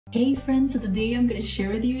Hey friends, so today I'm going to share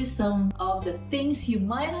with you some of the things you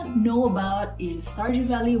might not know about in Stardew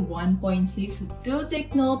Valley 1.6. Do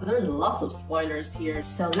take note, there's lots of spoilers here.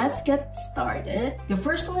 So let's get started. The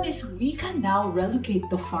first one is we can now relocate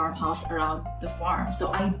the farmhouse around the farm.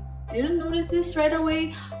 So I didn't notice this right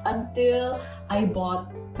away until I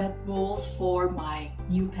bought pet bowls for my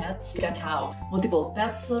new pets. We can have multiple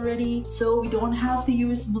pets already, so we don't have to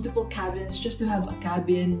use multiple cabins just to have a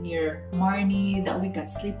cabin near Marnie that we can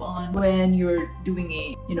sleep on when you're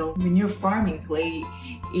doing when you're farming clay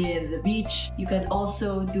in the beach. You can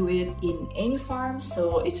also do it in any farm,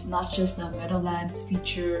 so it's not just a Meadowlands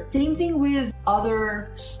feature. Same thing with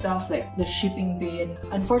other stuff like the shipping bin.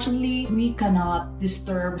 Unfortunately, we cannot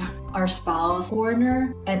disturb our spouse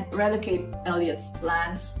corner and relocate Elliot's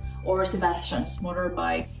plants or Sebastian's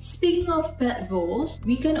motorbike. Speaking of pet bowls,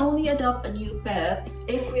 we can only adopt a new pet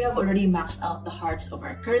if we have already maxed out the hearts of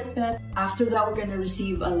our current pet. After that, we're gonna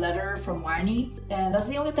receive a letter from Marnie, and that's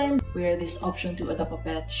the only time where this option to adopt a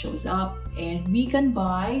pet shows up. And we can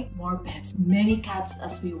buy more pets, many cats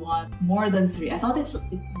as we want, more than 3. I thought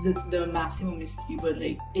the maximum is 3, but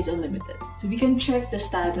like it's unlimited. So we can check the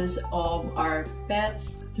status of our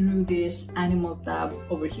pets through this animal tab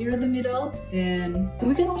over here in the middle. Then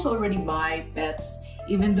we can also already buy pets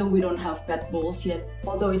even though we don't have pet bowls yet,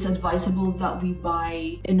 although it's advisable that we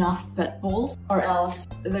buy enough pet bowls or else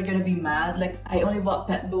they're gonna be mad. Like I only bought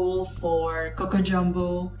pet bowl for Coco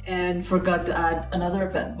Jumbo and forgot to add another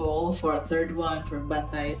pet bowl for a third one for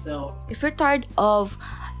Bantay. So if you're tired of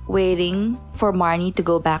waiting for Marnie to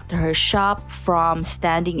go back to her shop from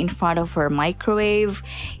standing in front of her microwave,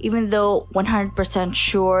 even though 100%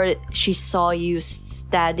 sure she saw you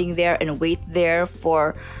standing there and wait there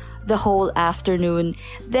for the whole afternoon,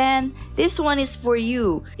 then this one is for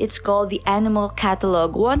you. It's called the Animal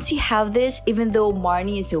Catalog. Once you have this, even though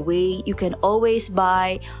Marnie is away, you can always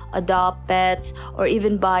buy, adopt pets, or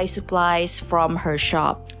even buy supplies from her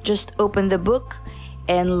shop. Just open the book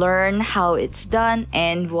and learn how it's done,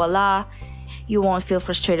 and voila, you won't feel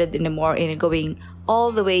frustrated anymore in going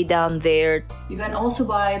all the way down there. You can also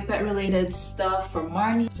buy pet-related stuff from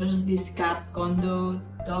Marnie, such as this cat condo,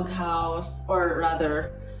 dog house, or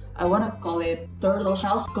rather, I want to call it turtle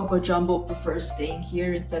house. Coco Jumbo prefers staying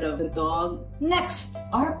here instead of the dog. Next,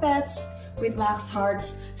 our pets with max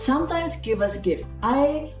hearts sometimes give us gifts.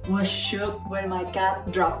 I was shook when my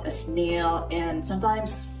cat dropped a snail and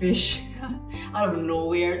sometimes fish out of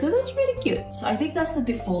nowhere, so that's really cute. So I think that's the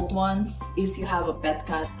default one if you have a pet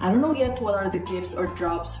cat. I don't know yet what are the gifts or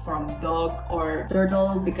drops from dog or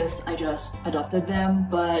turtle because I just adopted them,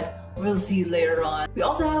 but we'll see later on. We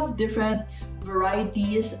also have different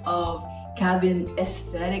varieties of cabin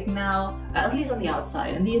aesthetic now, at least on the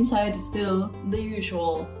outside, and the inside is still the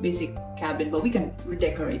usual basic cabin, but we can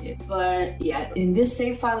redecorate it. But yeah, in this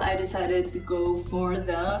save file I decided to go for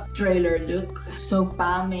the trailer look, so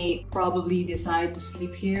Pam may probably decide to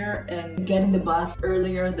sleep here and get in the bus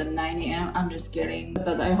earlier than 9 AM. I'm just kidding,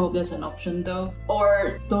 but I hope that's an option though,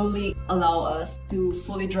 or totally allow us to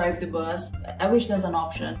fully drive the bus. I wish that's an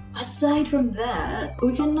option. Aside from that,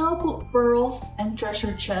 we can now put pearls and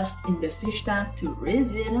treasure chest in the fish tank to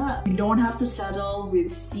raise it up. We don't have to settle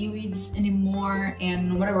with seaweeds anymore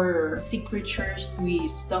and whatever sea creatures we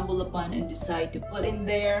stumble upon and decide to put in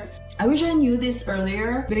there. I wish I knew this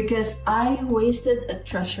earlier because I wasted a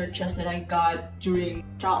treasure chest that I got during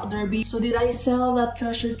Trout Derby. So did I sell that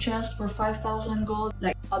treasure chest for 5,000 gold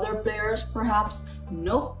like other players perhaps?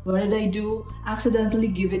 Nope. What did I do? Accidentally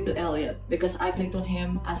give it to Elliot because I clicked on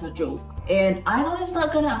him as a joke. And I know he's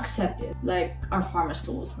not gonna accept it like our farmer's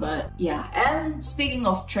tools, but yeah. And speaking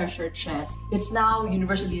of treasure chest, it's now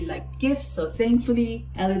universally liked gift, so thankfully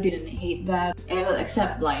Elliot didn't hate that. And well,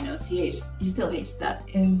 except Linus, he still hates that.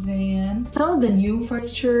 And then some of the new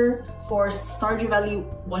furniture for Stardew Valley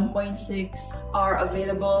 1.6 are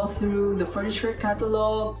available through the furniture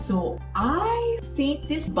catalog. So I think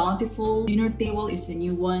this bountiful dinner table is a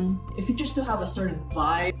new one. It features to have a certain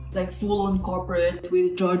vibe, like full-on corporate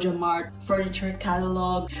with Georgia Mart furniture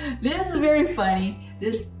catalog. This is very funny,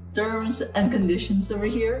 this terms and conditions over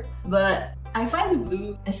here, but I find the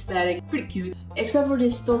blue aesthetic pretty cute, except for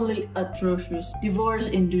this totally atrocious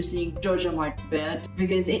divorce-inducing Georgia Mart bed,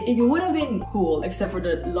 because it would have been cool except for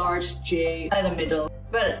the large J in the middle.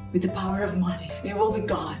 but with the power of money, it will be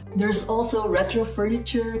gone. There's also retro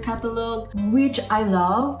furniture catalog, which I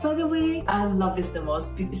love, by the way. I love this the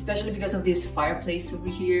most, especially because of this fireplace over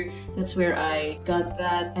here. That's where I got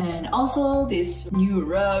that. And also these new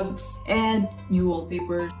rugs and new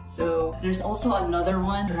wallpaper. So there's also another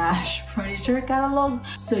one, trash furniture catalog.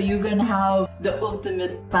 So you're gonna have the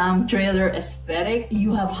ultimate fam trailer aesthetic.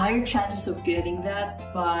 You have higher chances of getting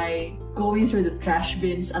that by going through the trash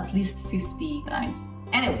bins at least 50 times.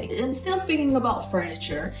 Anyway, and still speaking about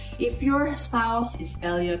furniture, if your spouse is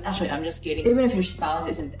Elliot, actually I'm just kidding, even if your spouse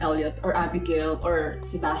isn't Elliot or Abigail or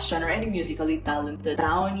Sebastian or any musically talented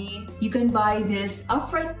Downey, you can buy this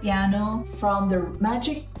upright piano from the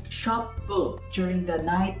Magic Shop book during the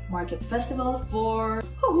Night Market Festival for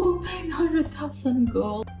 900,000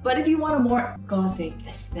 gold. But if you want a more gothic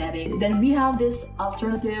aesthetic, then we have this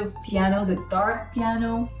alternative piano, the dark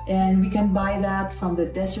piano, and we can buy that from the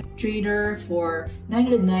Desert Trader for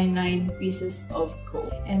 999 pieces of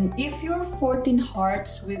gold. And if you're 14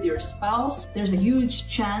 hearts with your spouse, there's a huge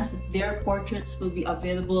chance that their portraits will be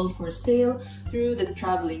available for sale through the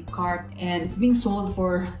traveling cart, and it's being sold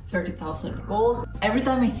for 30,000 gold. Every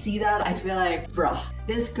time I see that, I feel like, bruh,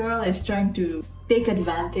 this girl is trying to take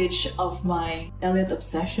advantage of my Elliot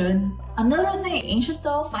obsession. Another thing, Ancient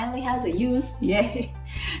Doll finally has a use, yay!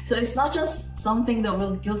 So it's not just something that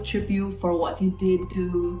will guilt trip you for what you did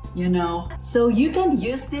to, you know. So you can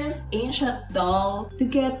use this Ancient Doll to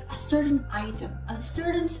get a certain item, a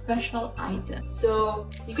certain special item. So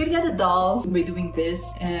you can get a doll by doing this,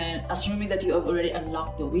 and assuming that you have already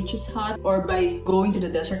unlocked the Witch's Hut, or by going to the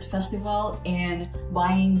Desert Festival and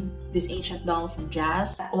buying this Ancient Doll from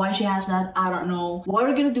Jazz. Why she has that, I don't know. What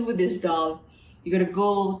we're gonna do with this doll, you're gonna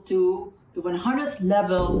go to the 100th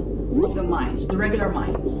level of the mines, the regular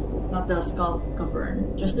mines, not the Skull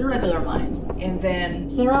Cavern, just the regular mines, and then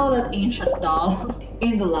throw that Ancient Doll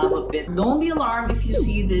in the lava pit. Don't be alarmed if you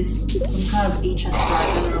see this, some kind of ancient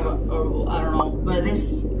dragon or I don't know, but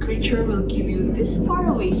this creature will give you this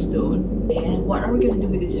faraway stone. And what are we gonna do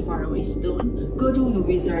with this faraway stone? Go to the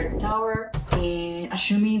Wizard Tower, and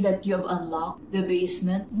assuming that you have unlocked the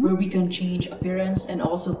basement where we can change appearance and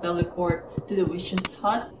also teleport to the Witch's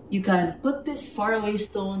Hut, you can put this faraway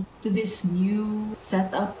stone to this new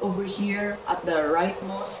setup over here at the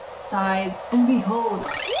rightmost side, and behold,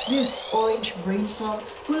 this orange brain cell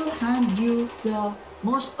will hand you the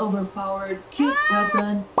most overpowered cute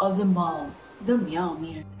weapon of them all, the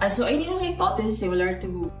Meowmere. So I initially thought this is similar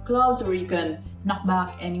to clubs where you can knock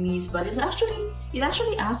back enemies, but it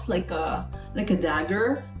actually acts like a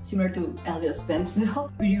dagger, similar to Elliot's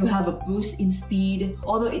pencil, where you have a boost in speed,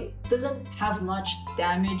 although it doesn't have much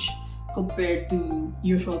damage compared to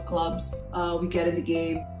usual clubs we get in the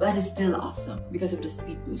game, but it's still awesome because of the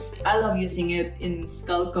speed boost. I love using it in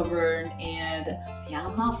Skull Cavern, and yeah,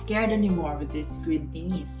 I'm not scared anymore with these grid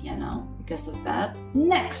thingies, you know, because of that.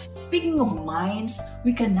 Next, speaking of mines,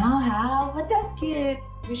 we can now have a death kit,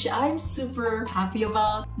 which I'm super happy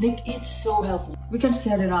about. Like, it's so helpful. We can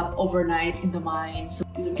set it up overnight in the mine, so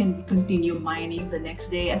we can continue mining the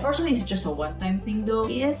next day. Unfortunately, it's just a one-time thing though.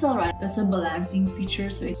 It's alright. That's a balancing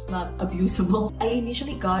feature, so it's not abusable. I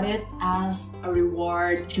initially got it as a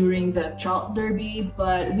reward during the Trout Derby,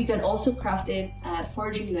 but we can also craft it at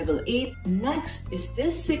Foraging level 8. Next is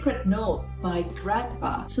this secret note by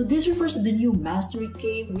Grandpa. So this refers to the new Mastery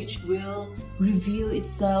Cave, which will reveal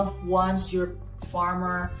itself once your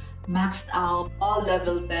farmer maxed out all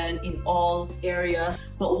level 10 in all areas.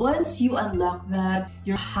 But once you unlock that,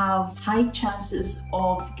 you have high chances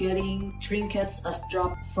of getting trinkets as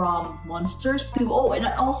drop from monsters. Oh, and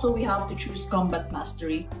also we have to choose combat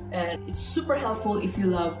mastery, and it's super helpful if you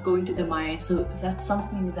love going to the mine. So that's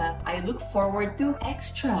something that I look forward to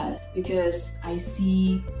extra, because I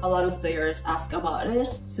see a lot of players ask about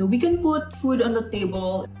this. So we can put food on the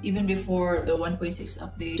table even before the 1.6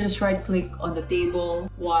 update. Just right click on the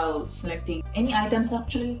table while selecting any items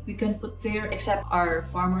actually we can put there, except our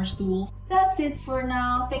farmer's tools. That's it for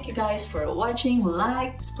now. Thank you guys for watching.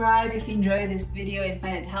 Like, subscribe if you enjoyed this video and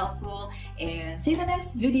find it helpful, and see you in the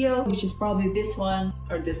next video, which is probably this one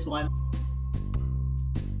or this one.